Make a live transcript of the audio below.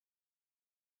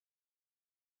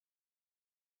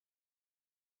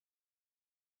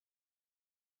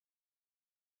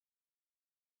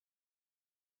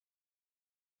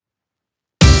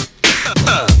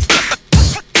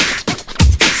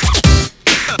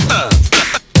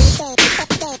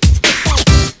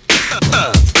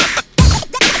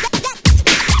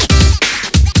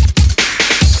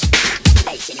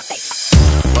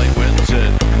Light winds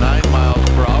at 9 miles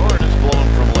per hour and it's blowing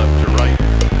from left to right.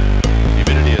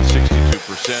 Humidity at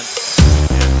 62%.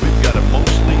 And we've got a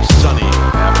mostly sunny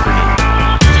afternoon.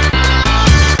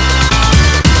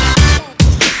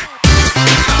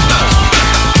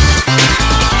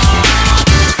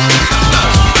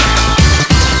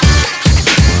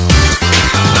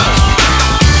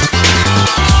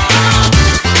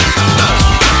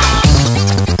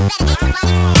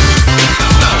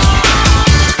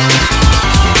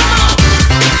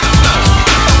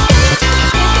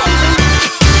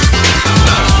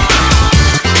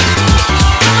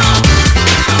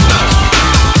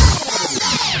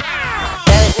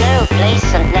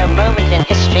 And no moment in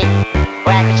history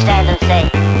where I could stand and say,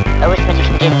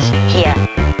 arithmetic begins here,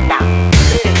 now.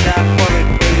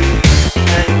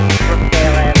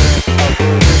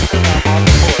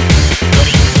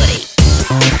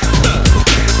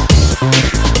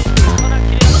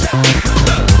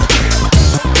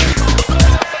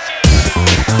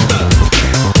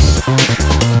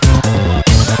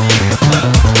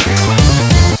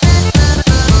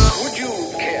 Would you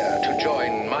care to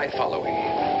join my following?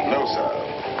 No, sir.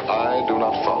 I do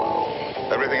not follow.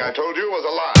 Everything I told you was a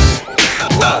lie.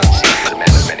 Well, he's a man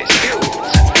of many skills.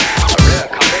 A rare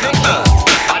combination.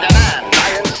 On demand,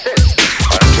 I insist.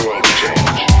 I'm too old to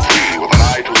change. Free with an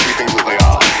eye to see things as they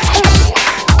are. Fool!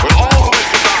 Will all who wish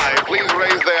to die please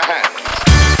raise their hands?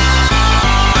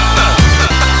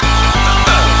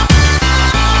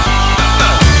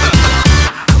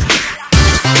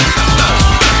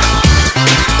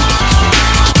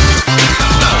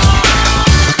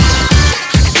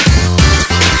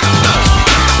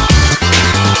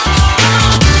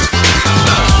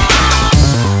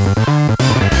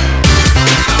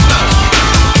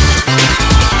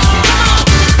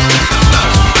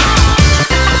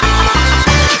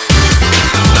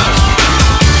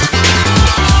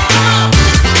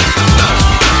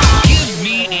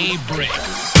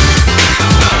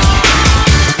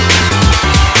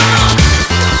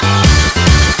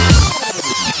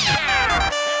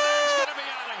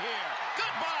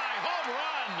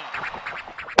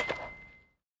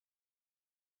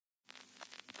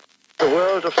 The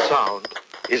world of sound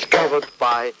is governed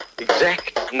by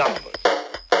exact numbers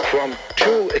from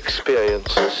two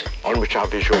experiences on which our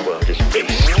visual world is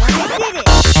based.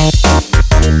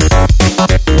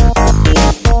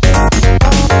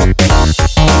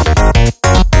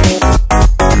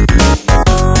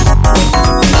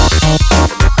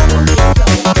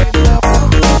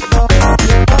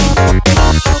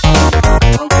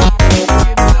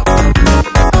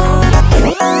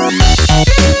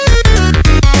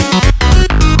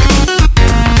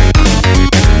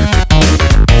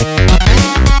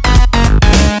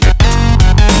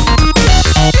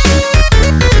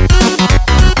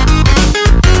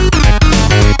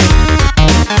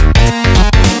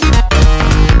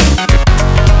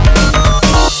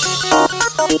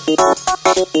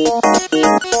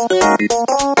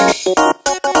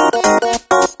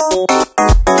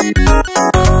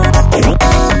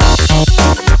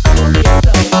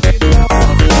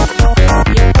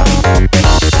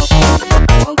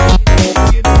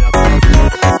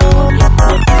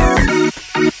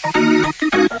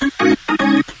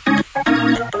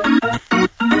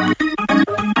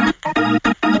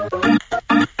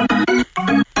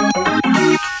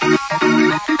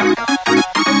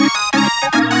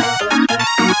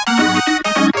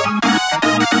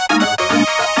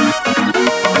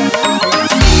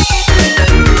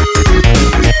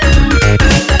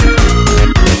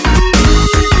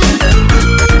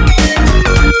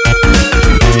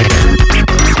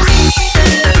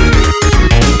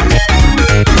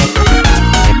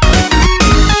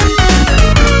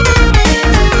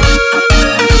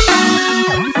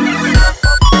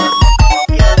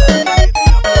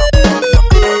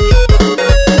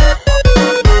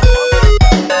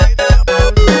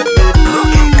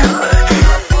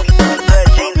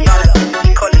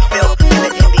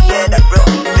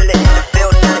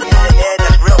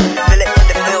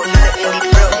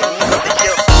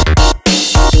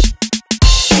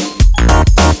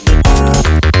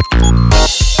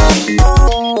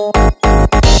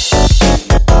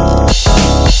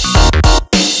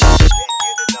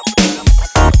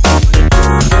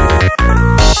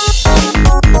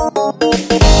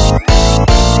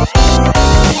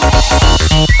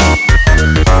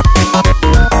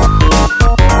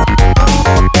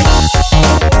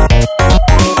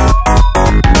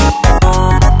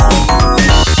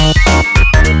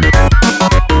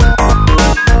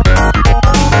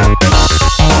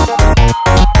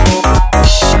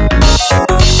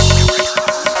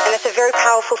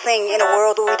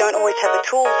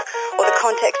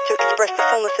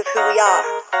 fullness of who we are.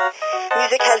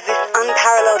 Music has this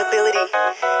unparalleled ability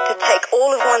to take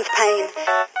all of one's pain,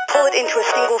 pull it into a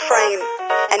single frame,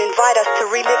 and invite us to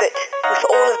relive it with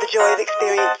all of the joy of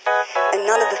experience and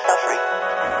none of the suffering.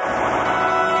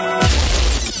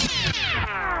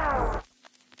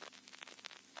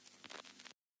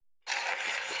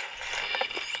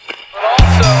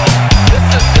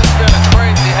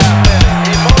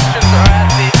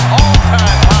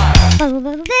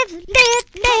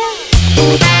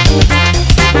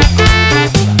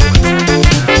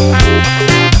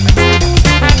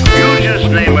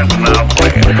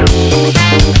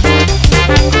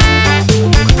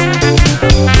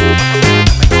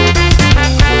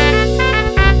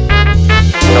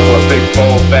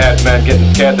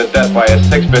 Getting scared to death by a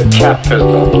 6-bit cat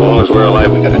pistol. As long as we're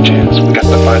alive, we got a chance. We got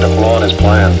to find a flaw in his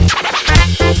plan.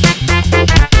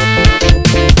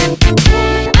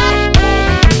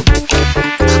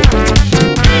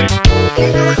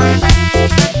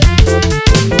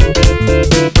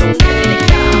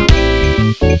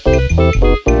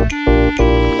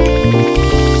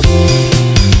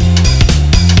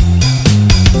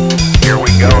 Here we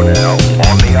go now,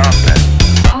 on the offense.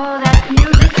 Oh, that's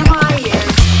music to my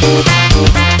ears.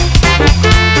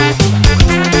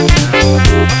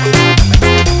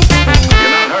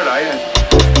 You're not hurt, are you?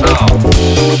 No.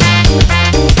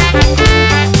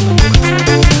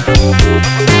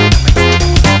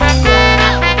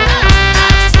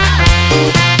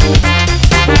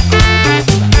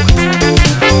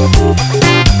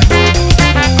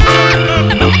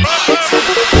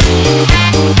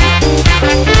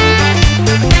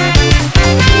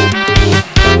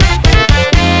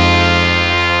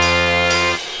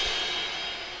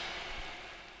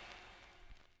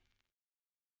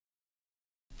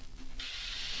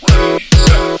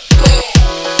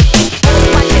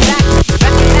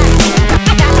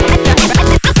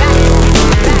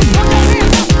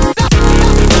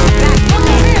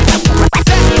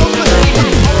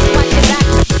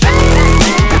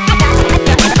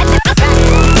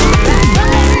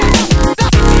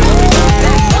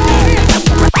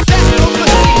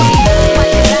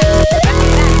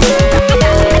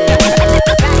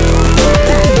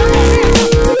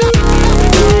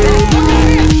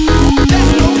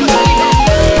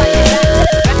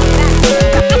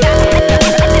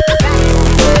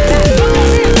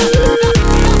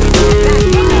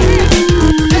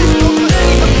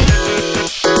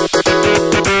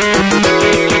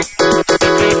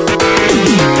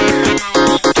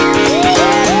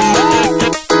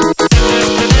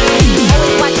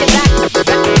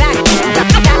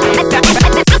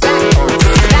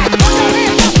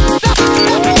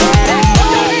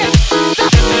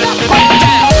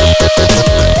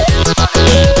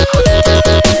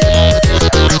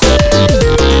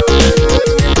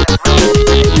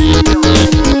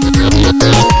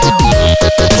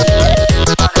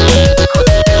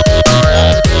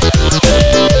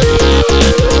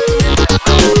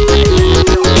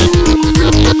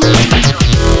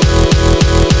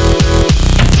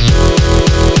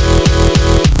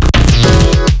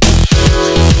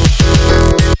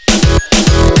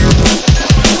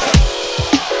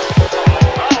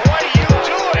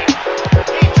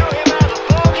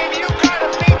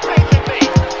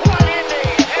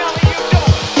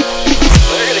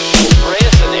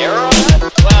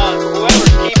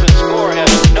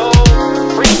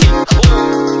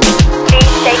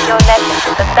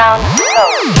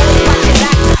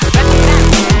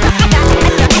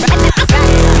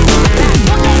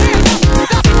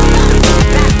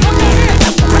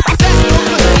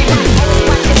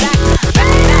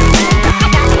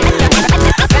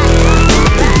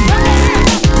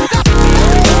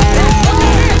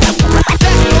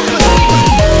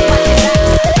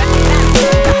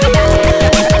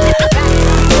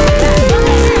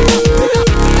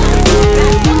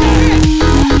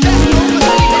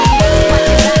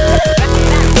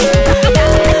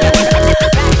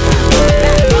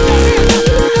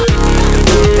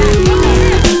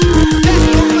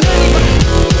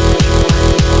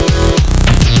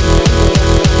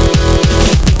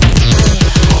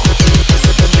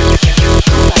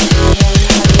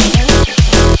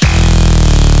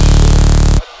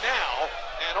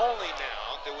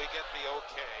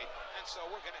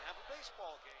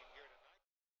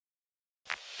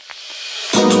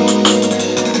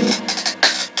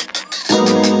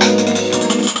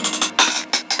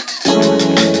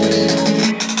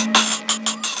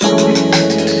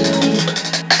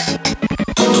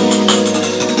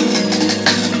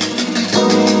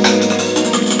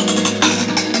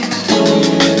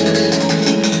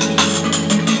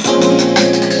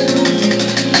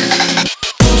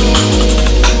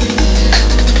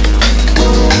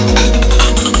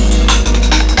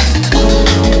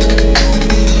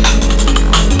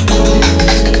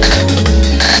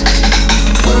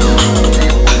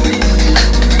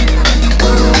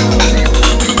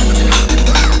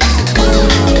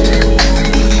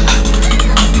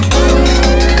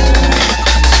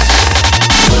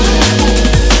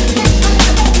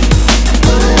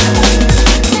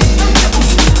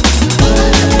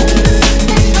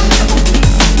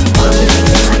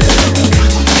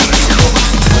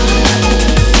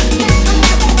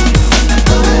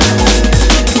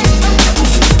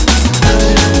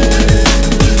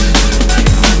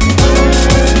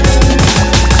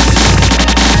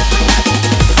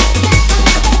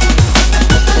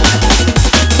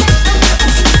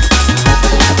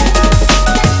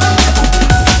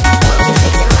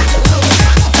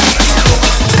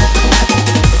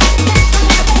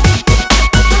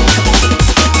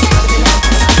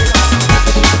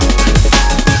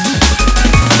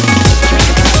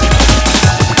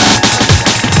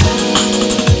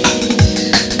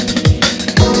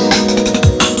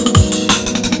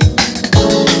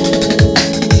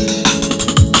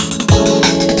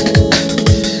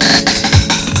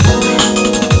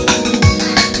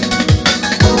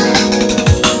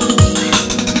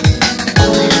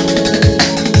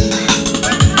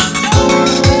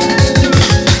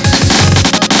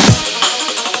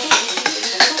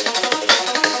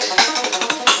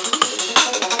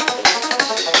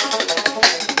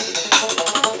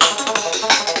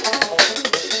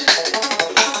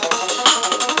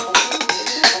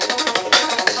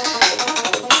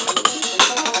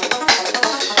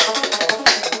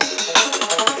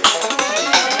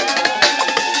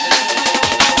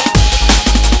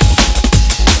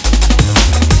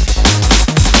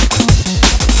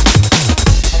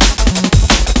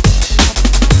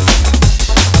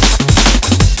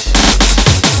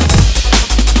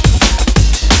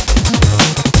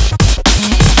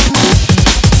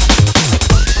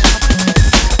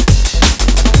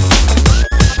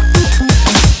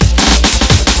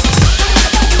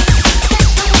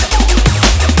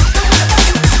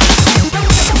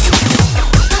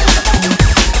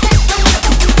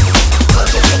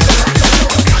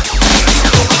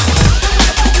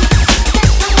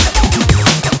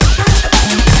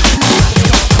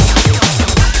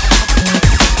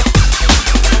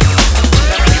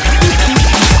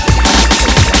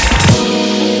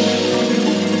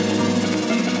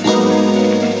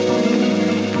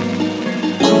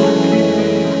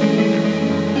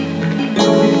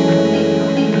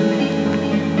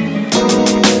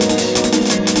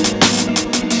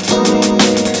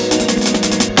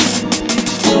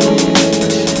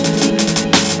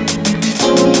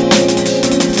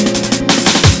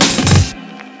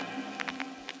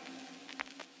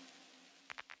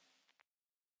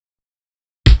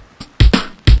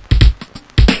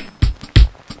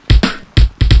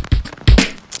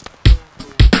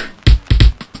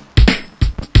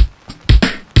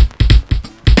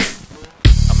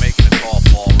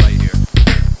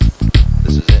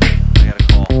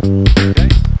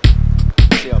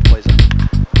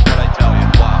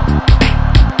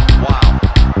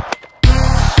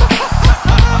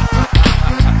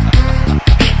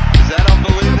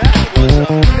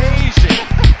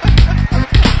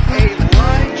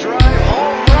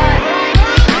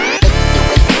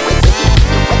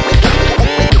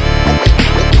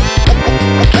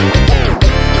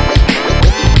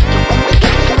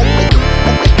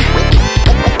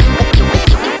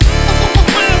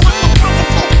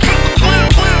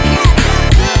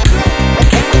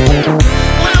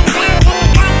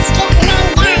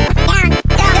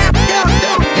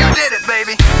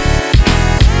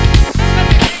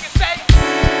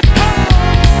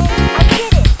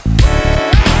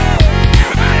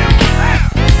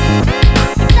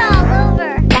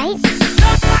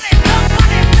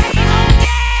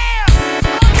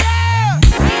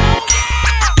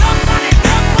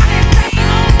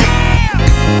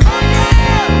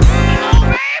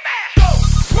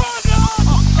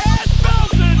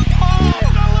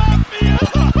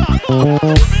 Bye.